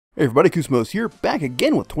Hey everybody, Koosemose here, back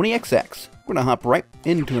again with 20XX. We're gonna hop right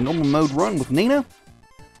into a normal mode run with Nina.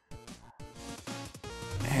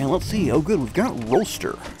 And let's see, oh good, we've got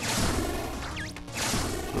Roaster.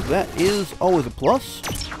 So that is always a plus.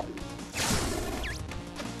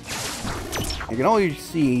 You can always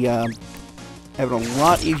see having a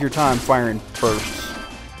lot easier time firing bursts.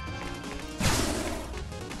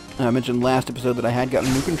 I mentioned last episode that I had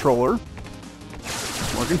gotten a new controller.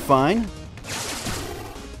 It's working fine.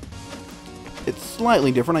 It's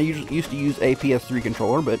slightly different. I used to use a PS3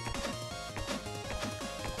 controller, but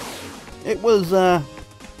it was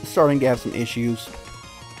starting to have some issues.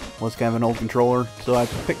 Was kind of an old controller, so I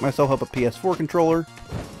picked myself up a PS4 controller.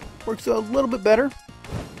 Works a little bit better.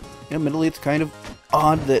 Admittedly, it's kind of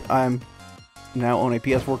odd that I'm now on a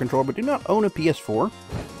PS4 controller, but do not own a PS4.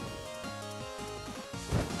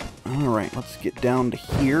 Alright, let's get down to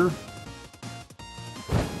here.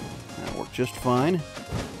 That'll work just fine.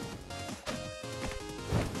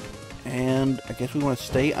 And I guess we want to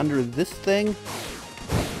stay under this thing.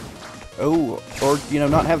 Oh, or, you know,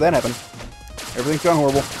 not have that happen. Everything's gone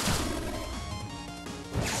horrible.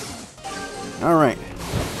 Alright.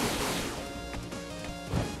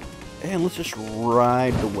 And let's just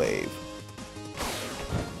ride the wave.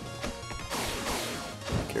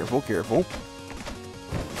 Careful, careful.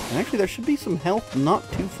 And actually, there should be some health not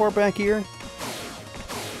too far back here.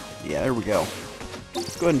 Yeah, there we go.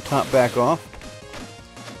 Let's go ahead and top back off.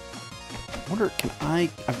 I wonder, can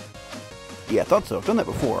yeah, I thought so. I've done that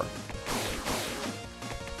before.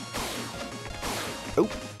 Oh.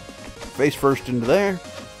 Face first into there.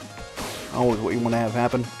 Always what you want to have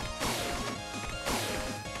happen.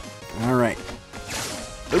 Alright.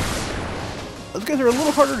 Those guys are a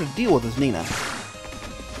little harder to deal with as Nina.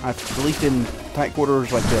 At least in tight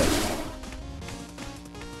quarters like this.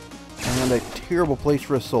 And a terrible place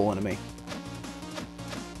for a soul enemy.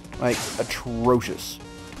 Like, atrocious.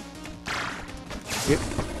 Yep.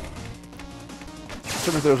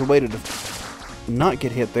 Certainly if there was a way to not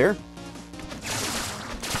get hit there.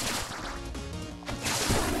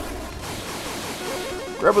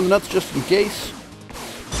 Grabbing the nuts just in case.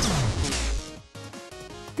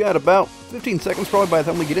 Got about 15 seconds probably by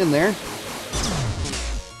the time we get in there.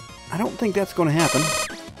 I don't think that's going to happen.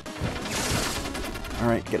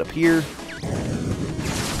 Alright, get up here.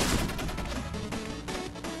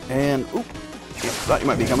 And, oop. Yeah, thought you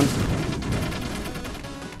might be coming.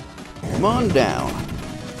 Come on down.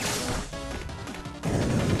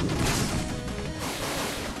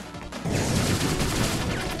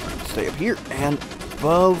 Stay up here and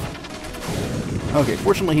above. Okay,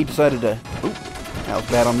 fortunately he decided to... Oop, that was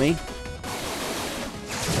bad on me.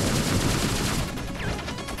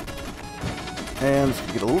 And this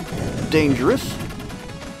could get a little dangerous.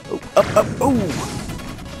 Oh, up, up, oh!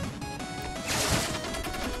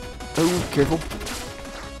 Oh, careful.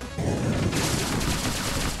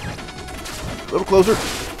 A little closer.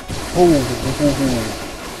 Oh,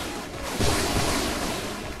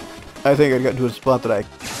 I think I'd gotten to a spot that I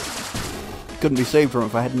couldn't be saved from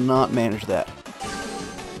if I had not managed that.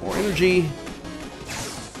 More energy.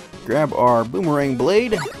 Grab our boomerang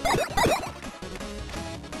blade.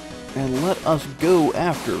 And let us go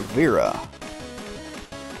after Vera.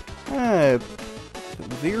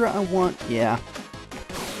 Vera I want... Yeah.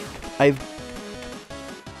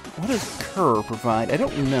 What does Kerr provide? I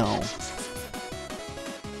don't know.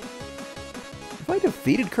 Have I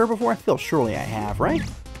defeated Kerr before? I feel surely I have, right?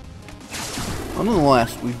 Well,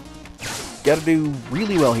 nonetheless, we've got to do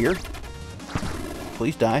really well here.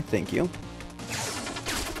 Please die, thank you.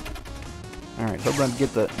 Alright, hope I can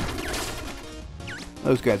get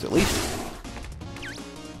those guys at least.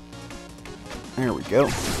 There we go.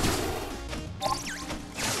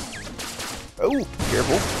 Oh,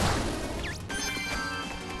 careful.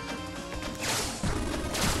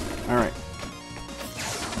 Alright.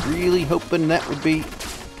 Really hoping that would be...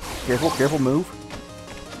 Careful, careful, move.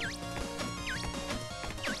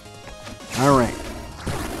 Alright.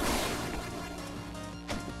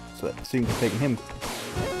 So that seems to have taken him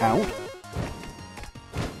out.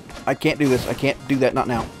 I can't do this. I can't do that. Not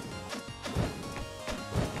now.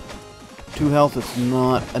 2 health is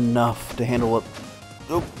not enough to handle it.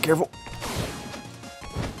 Oh, careful.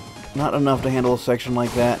 Not enough to handle a section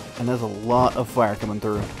like that. And there's a lot of fire coming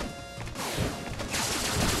through.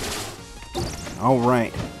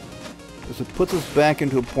 Alright. This puts us back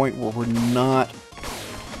into a point where we're not...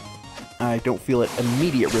 I don't feel at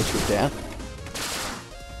immediate risk of death.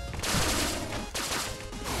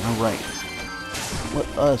 Alright. Let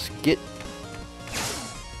us get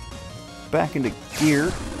back into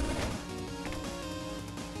gear.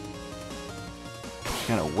 Just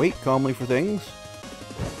kind of wait calmly for things.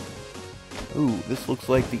 Ooh, this looks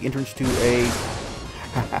like the entrance to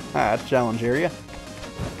a challenge area.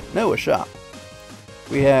 No, a shop.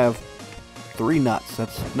 We have 3 nuts.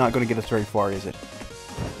 That's not going to get us very far, is it?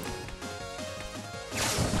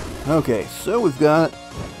 Okay, so we've got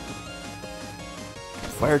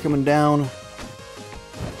fire coming down,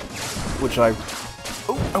 which I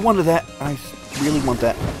wanted that. I really want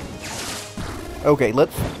that. Okay,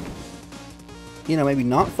 let's, maybe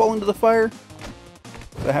not fall into the fire.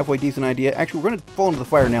 It's a halfway decent idea. Actually, we're going to fall into the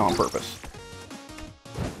fire now on purpose,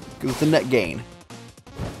 because it's a net gain.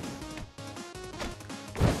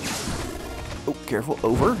 Oh, careful,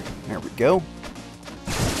 over. There we go.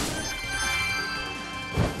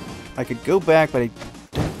 I could go back, but I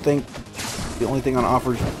don't think the only thing on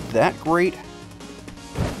offer is that great.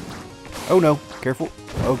 Oh no, careful.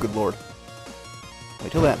 Oh, good lord.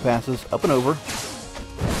 Wait till that passes. Up and over.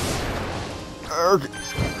 Well,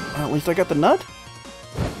 at least I got the nut.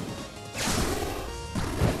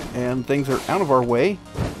 And things are out of our way.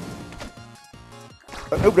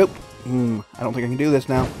 Nope, nope. I don't think I can do this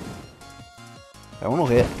now. That one will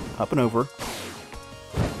hit. Up and over.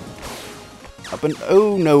 Up and...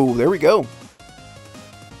 oh no, there we go.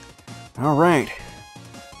 Alright.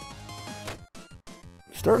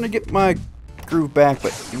 Starting to get my groove back,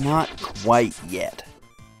 but not quite yet.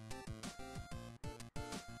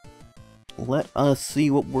 Let us see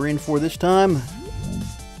what we're in for this time.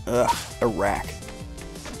 Ugh, a rack.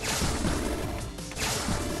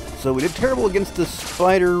 So we did terrible against the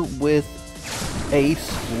spider with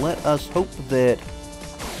Ace. Let us hope that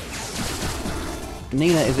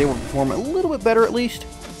Nina is able to perform a little bit better at least.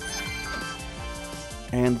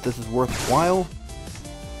 And this is worthwhile.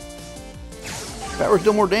 Power's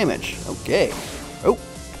still more damage. Okay. Oh.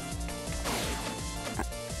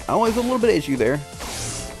 Always a little bit of issue there.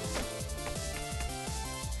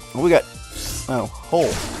 What we got? Oh,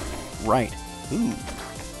 hole. Right. Ooh.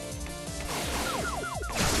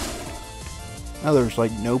 Now there's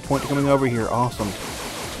like no point to coming over here. Awesome.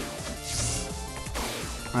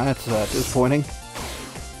 That's disappointing.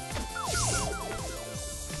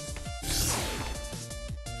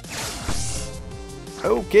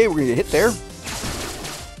 Okay, we're gonna get hit there.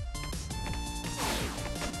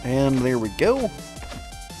 And there we go.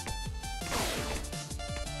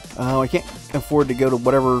 I can't afford to go to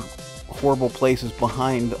whatever horrible place is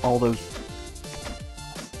behind all those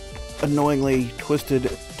annoyingly twisted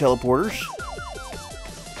teleporters.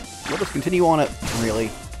 Let us continue on it, really.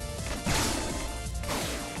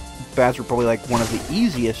 Bats are probably like one of the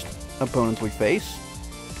easiest opponents we face.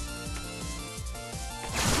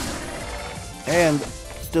 And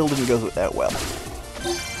still didn't go that well.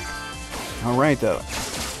 Alright though.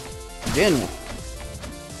 Again,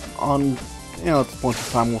 on, at this point in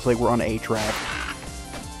time we'll say we're on A track.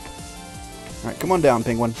 Alright, come on down,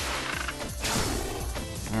 penguin.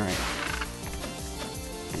 Alright.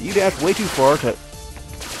 You dashed way too far to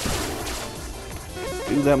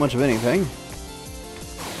do that much of anything.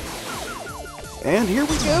 And here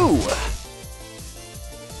we go!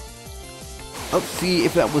 Let's see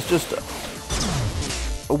if that was just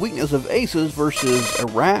a weakness of Ace's versus a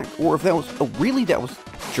rack, or if that was that was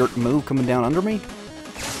a jerk move coming down under me.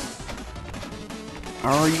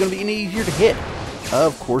 Are you going to be any easier to hit?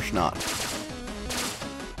 Of course not.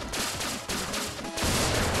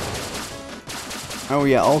 Oh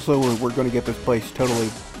yeah, also we're going to get this place totally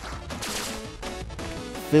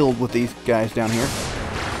filled with these guys down here.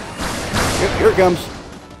 Yep, here it comes.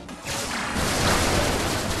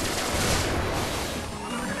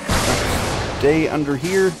 Stay under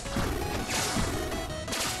here.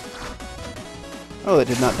 Oh, that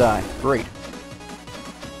did not die. Great.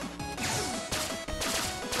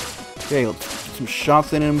 Okay, let's get some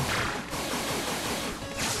shots in him.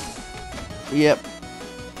 Yep.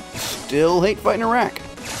 Still hate fighting a rack.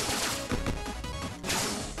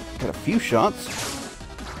 Got a few shots.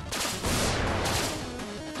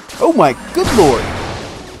 Oh my good lord!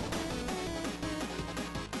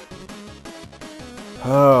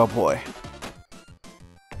 Oh boy.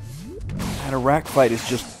 That a rack fight is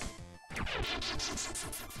just...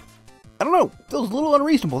 I don't know, that was a little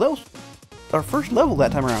unreasonable. That was our first level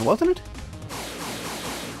that time around, wasn't it?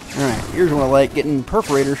 Alright, here's what I like, getting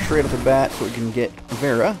perforators straight off the bat so we can get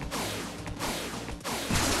Vera.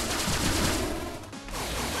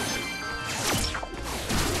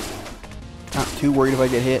 Not too worried if I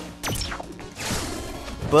get hit.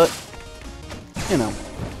 But,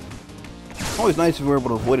 always nice if we're able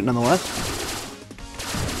to avoid it nonetheless.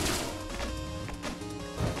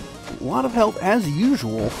 A lot of health as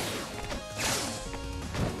usual. I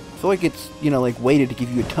feel like it's, like weighted to give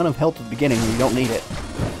you a ton of health at the beginning when you don't need it.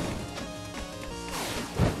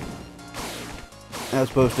 As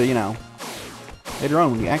opposed to, you know, later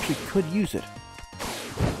on when you actually could use it.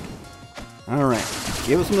 Alright,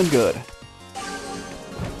 give us something good.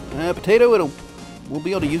 Potato, we'll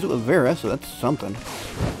be able to use it with Vera, so that's something.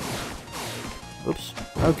 Oops.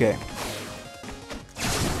 Okay.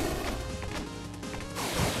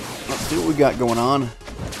 Let's see what we got going on.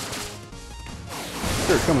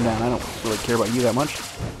 Sure, coming down. I don't really care about you that much.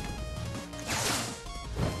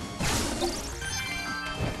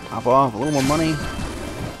 Pop off a little more money.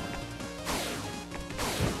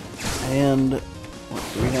 And what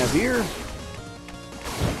do we have here?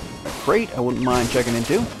 A crate I wouldn't mind checking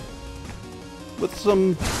into. With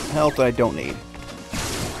some health that I don't need.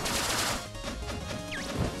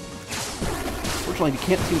 Unfortunately, you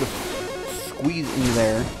can't seem to squeeze in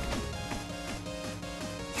there.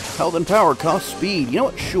 Health and power cost speed. You know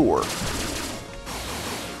what? Sure. I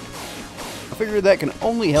figure that can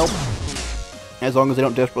only help as long as I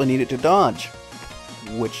don't desperately need it to dodge.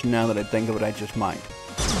 Which, now that I think of it, I just might.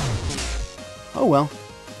 Oh well.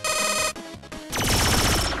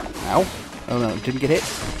 Ow. Oh no, didn't get hit.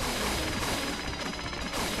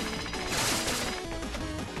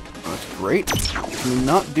 That's great. Can we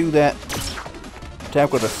not do that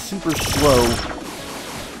attack with a super slow?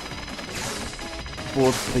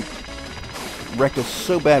 Well, they wrecked us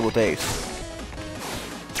so bad with Ace.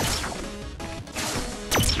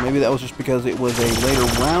 Maybe that was just because it was a later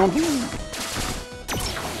round.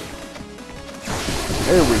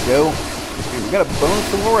 There we go. And we got a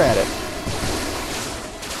bonus while we're at it.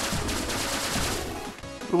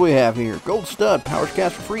 What do we have here? Gold Stud. Powers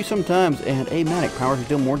cast for free sometimes. And Amatic. Powers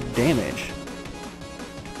deal more damage.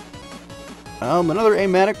 Another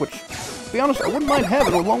Amatic, which, to be honest, I wouldn't mind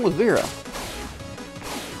having along with Vera.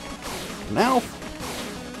 Now,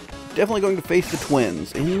 definitely going to face the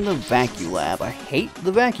twins in the Vacuum Lab. I hate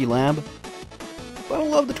the Vacuum Lab, but I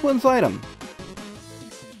love the twins item.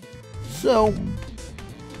 So,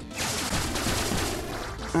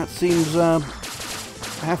 that seems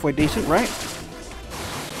halfway decent, right?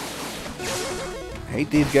 I hate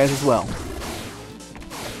these guys as well.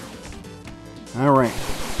 Alright.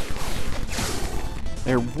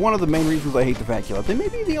 They're one of the main reasons I hate the Vacuum Lab. They may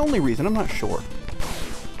be the only reason, I'm not sure.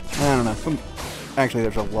 I don't know. Actually,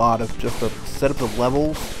 there's a lot of just the setup of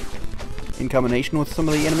levels in combination with some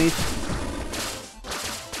of the enemies.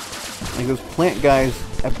 Like those plant guys,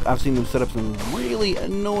 I've seen them set up some really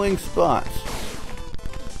annoying spots.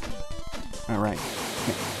 Alright.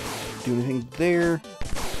 Can't do anything there.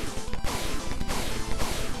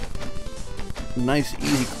 Nice,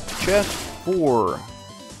 easy chest. 4.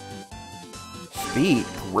 Speed.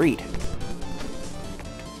 Great.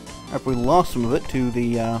 After we lost some of it to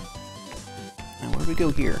the, now where do we go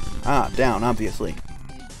here? Ah, down, obviously.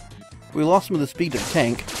 We lost some of the speed to the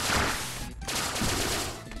tank.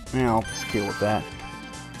 Now, I'll deal with that.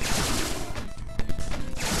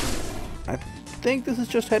 I think this is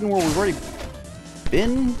just heading where we've already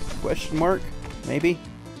been? Question mark? Maybe?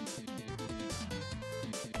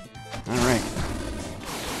 Alright.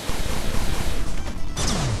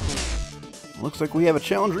 Looks like we have a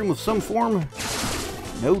challenge room of some form.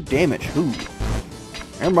 No damage. Ooh.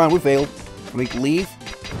 Never mind, we failed. Can we leave?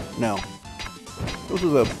 No. This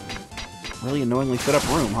is a really annoyingly set up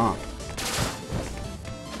room, huh?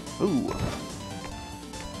 Ooh.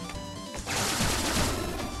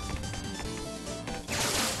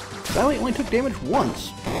 Sally only took damage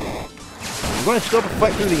once. I'm going to still have to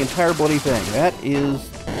fight through the entire bloody thing. That is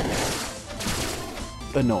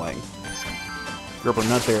annoying. Grab a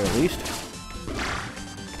nut there at least.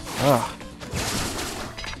 Ugh.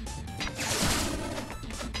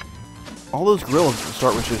 All those gorillas at the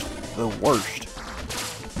start was just the worst.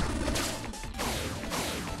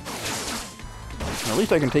 At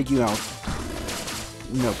least I can take you out.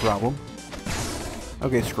 No problem.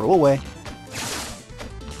 Okay, scroll away.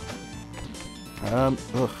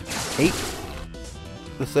 Ugh. Hate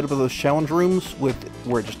the setup of those challenge rooms with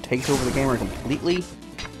where it just takes over the camera completely.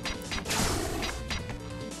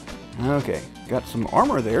 Okay, got some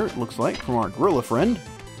armor there, it looks like, from our gorilla friend.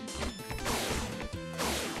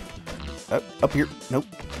 Up here. Nope.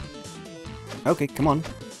 Okay, come on.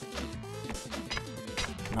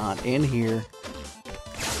 Not in here.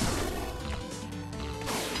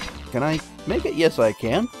 Can I make it? Yes, I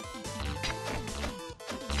can.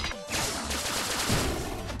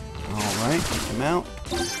 Alright, come out.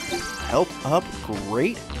 Health up.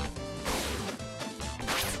 Great.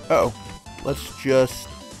 Uh-oh. Let's just...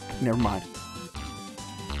 Never mind.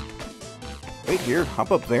 Wait here.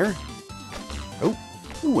 Hop up there. Oh.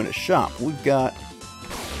 Ooh, in a shop. We've got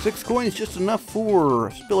 6 coins, just enough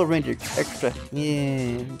for Spill Range extra.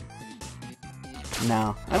 Yeah.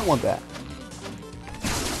 No, I don't want that.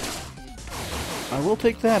 I will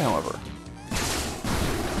take that, however.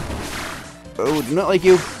 Oh, do not like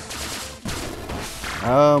you.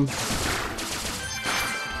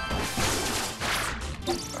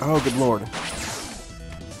 Oh, good lord.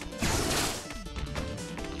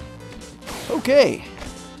 Okay.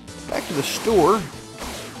 Back to the store.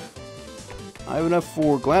 I have enough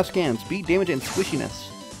for glass cans, speed, damage, and squishiness.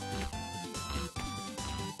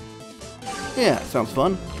 Yeah, sounds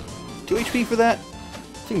fun. 2 HP for that?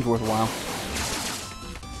 Seems worthwhile.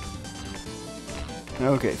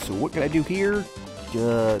 Okay, so what can I do here?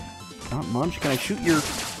 Not much. Can I shoot your...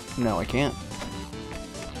 No, I can't.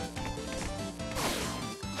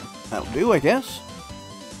 That'll do, I guess.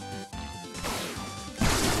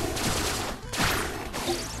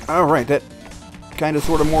 Alright, that kind of,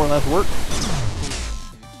 sort of, more or less worked.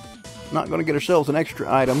 Not going to get ourselves an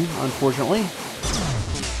extra item, unfortunately.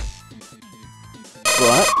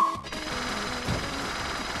 But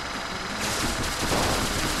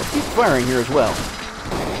let's keep firing here as well.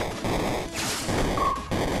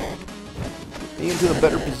 Get into a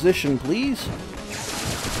better position, please.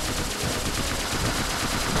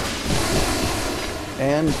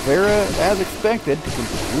 And Vera, as expected,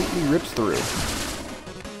 completely rips through.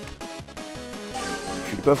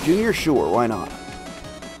 Shooty Puff Jr., sure, why not?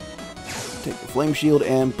 Take the flame shield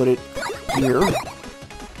and put it here.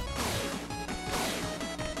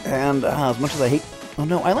 And as much as I hate... Oh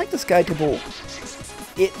no, I like the Sky Tipple.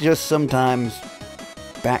 It just sometimes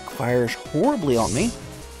backfires horribly on me.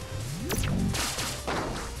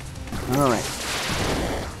 Alright.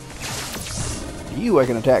 You I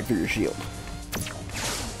can attack through your shield.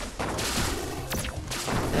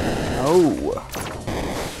 Oh.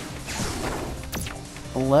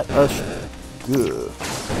 Let us go.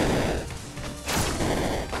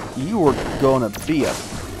 You are gonna be a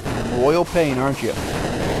royal pain, aren't you?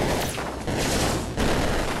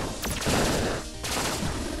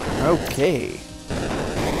 Okay.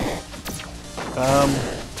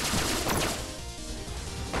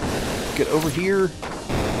 Get over here.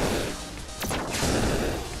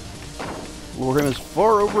 Lure him as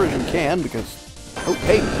far over as you can, because... Oh,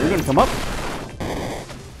 hey, you're gonna come up?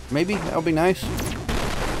 Maybe? That would be nice.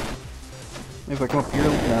 Maybe if I come up here...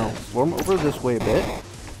 No. Lure him over this way a bit.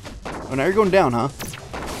 Oh, now you're going down, huh?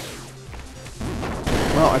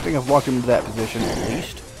 Well, I think I've locked him into that position, at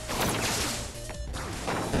least.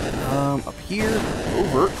 Up here,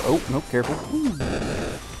 over. Oh, nope, careful. Ooh.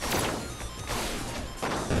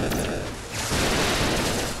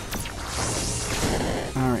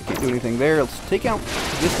 Alright, can't do anything there. Let's take out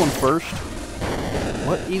this one first.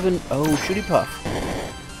 What even? Oh, Shooty Puff.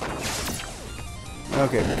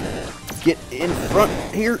 Okay. Get in front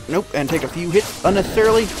here. Nope, and take a few hits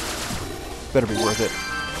unnecessarily. Better be worth it.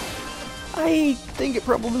 I think it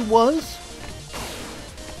probably was.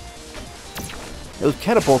 Those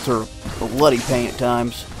catapults are a bloody pain at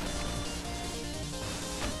times.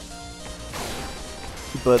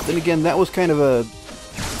 But then again, that was kind of a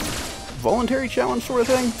voluntary challenge sort of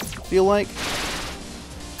thing, I feel like.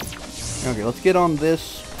 Okay, let's get on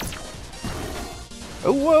this.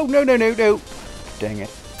 Oh, whoa, no, no, no, no. Dang it.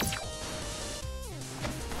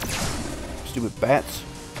 Stupid bats.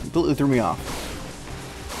 Completely threw me off.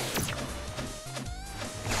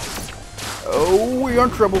 Oh, we are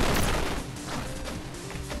in trouble.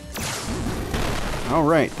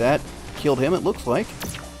 Alright, that killed him, it looks like.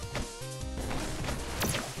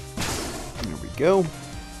 There we go.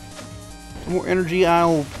 Some more energy,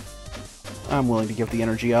 I'm willing to give the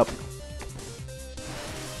energy up.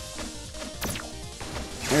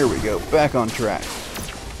 There we go, back on track.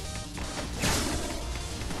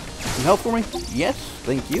 Some help for me? Yes,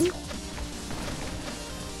 thank you.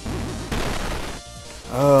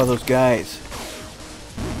 Oh, those guys.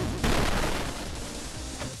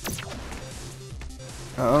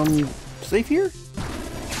 Safe here?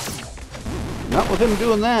 Not with him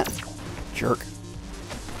doing that. Jerk.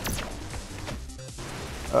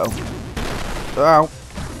 Uh-oh. Ow.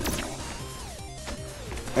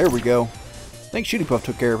 There we go. I think Shooty Puff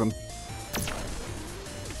took care of him.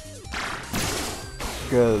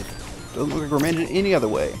 Because it doesn't look like we're managing it any other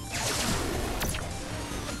way.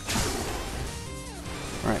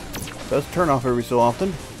 Alright. Does turn off every so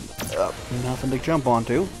often. Nothing to jump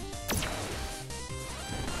onto.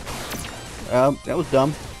 That was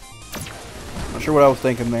dumb. Not sure what I was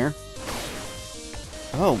thinking there.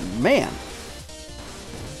 Oh, man.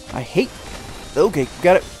 I hate... Okay,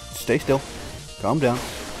 got it. Stay still. Calm down.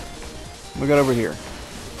 What we got over here?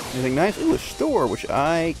 Anything nice? Ooh, a store, which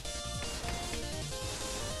I...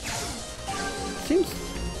 Seems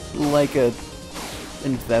like a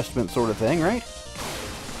investment sort of thing, right?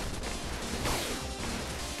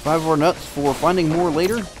 5 more nuts for finding more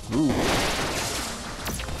later. Ooh.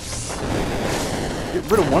 Get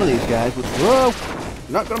rid of one of these guys, which, whoa!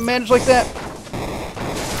 Not gonna manage like that!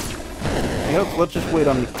 Yep, let's just wait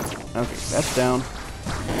on the... Okay, that's down.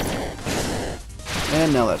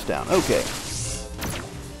 And now that's down. Okay.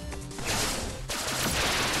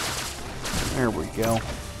 There we go.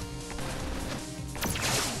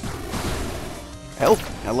 Health.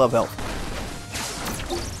 I love health.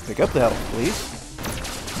 Pick up the health, please.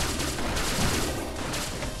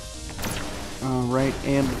 Alright,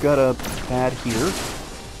 and we've got a pad here.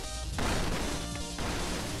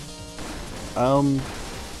 I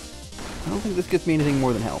don't think this gets me anything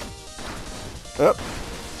more than health. Up.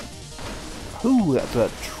 Ooh, that's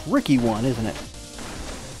a tricky one, isn't it?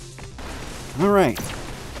 Alright.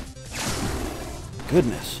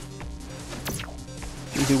 Goodness.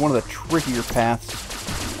 Seems to be one of the trickier paths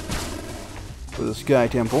for the Sky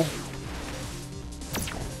Temple.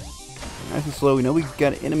 Nice and slow. We know we've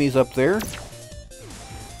got enemies up there.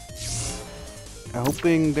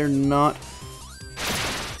 Hoping they're not...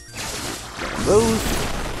 One of those.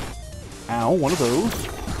 Ow, one of those.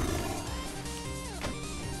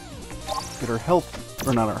 Get our health,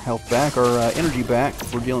 or not our health back, our energy back.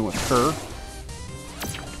 We're dealing with her.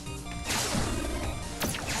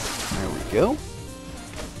 There we go.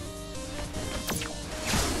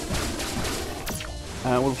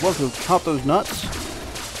 Would have loved to have caught those nuts.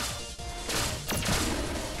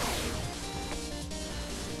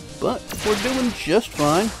 But we're doing just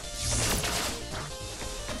fine.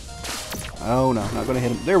 Oh no, not going to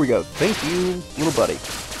hit him. There we go. Thank you, little buddy.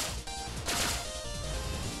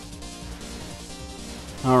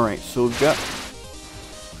 Alright, so we've got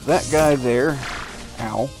that guy there.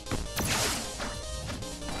 Ow.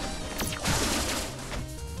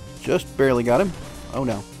 Just barely got him. Oh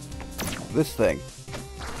no. This thing.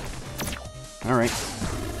 Alright.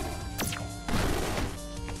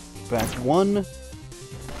 Back one.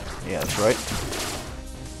 Yeah, that's right.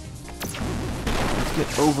 Let's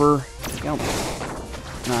get over.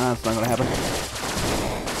 Nah, that's not gonna happen.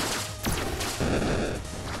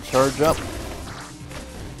 Charge up.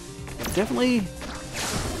 Definitely,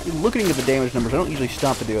 looking at the damage numbers, I don't usually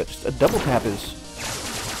stop to do it. Just a double tap is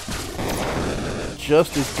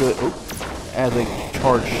just as good as a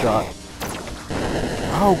charge shot.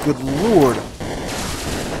 Oh, good lord.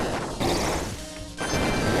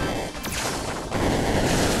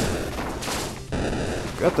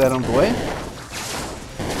 Got that on the way.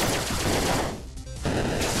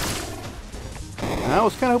 I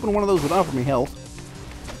was kind of hoping one of those would offer me health.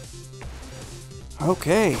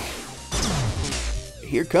 Okay.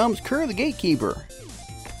 Here comes Kerr the Gatekeeper.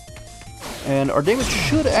 And our damage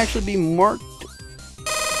should actually be marked.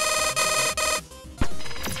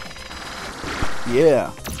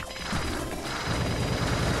 Yeah.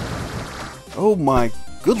 Oh my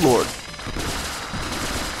good lord.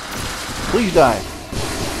 Please die.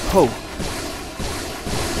 Oh.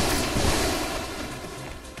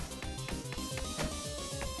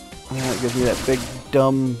 That gives me that big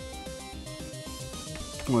dumb...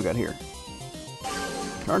 What do we got here?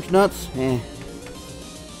 Charge nuts.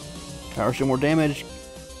 Power show more damage.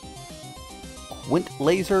 Quint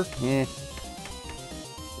laser. 10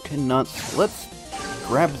 nuts. Let's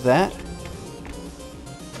grab that.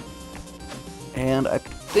 And I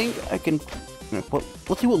think I can... Well,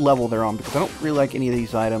 let's see what level they're on, because I don't really like any of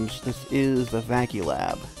these items. This is the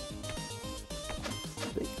Vaculab. I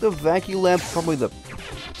think the Vaculab's probably the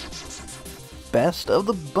best of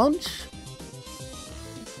the bunch.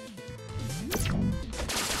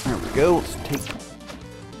 There we go. Let's take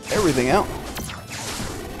everything out.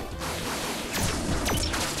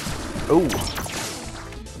 Oh.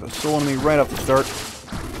 A soul enemy right off the start.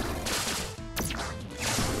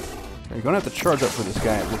 You're going to have to charge up for this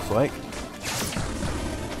guy, it looks like.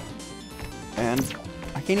 And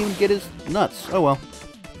I can't even get his nuts. Oh well.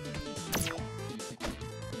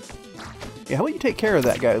 Yeah, how about you take care of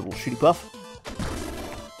that guy, little shooty puff?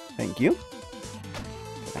 Thank you.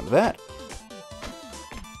 Have that.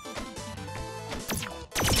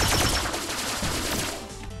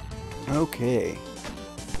 Okay.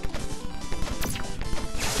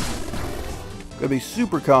 Gotta be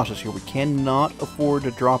super cautious here. We cannot afford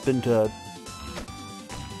to drop into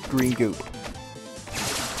green goop.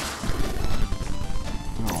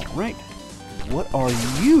 Alright. What are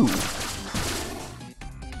you?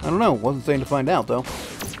 I don't know. Wasn't saying to find out, though.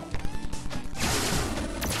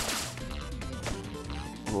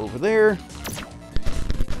 Go over there.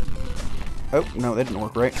 Oh, no, that didn't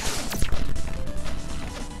work right.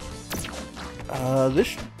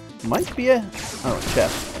 This might be a... Oh, a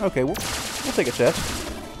chest. Okay, we'll take a chest.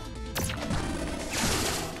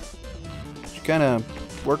 just kind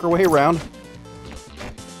of work our way around.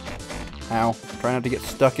 Ow. Try not to get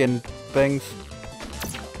stuck in things.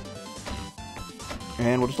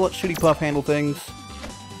 And we'll just let Shooty Puff handle things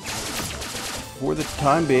for the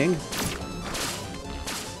time being.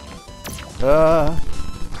 Oh,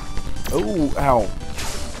 ow.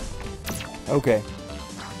 Okay.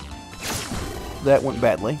 That went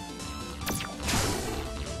badly.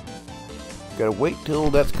 Gotta wait till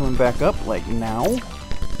that's coming back up, like now.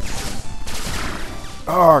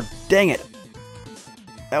 Oh, dang it.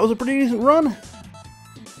 That was a pretty decent run.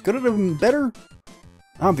 Could it have been better?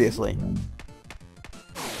 Obviously.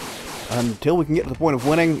 Until we can get to the point of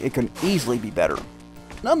winning, it can easily be better.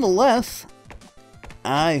 Nonetheless,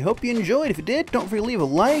 I hope you enjoyed. If you did, don't forget to leave a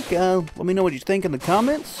like. Let me know what you think in the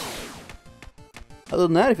comments. Other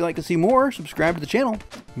than that, if you'd like to see more, subscribe to the channel.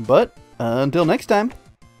 But, until next time,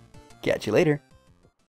 catch you later.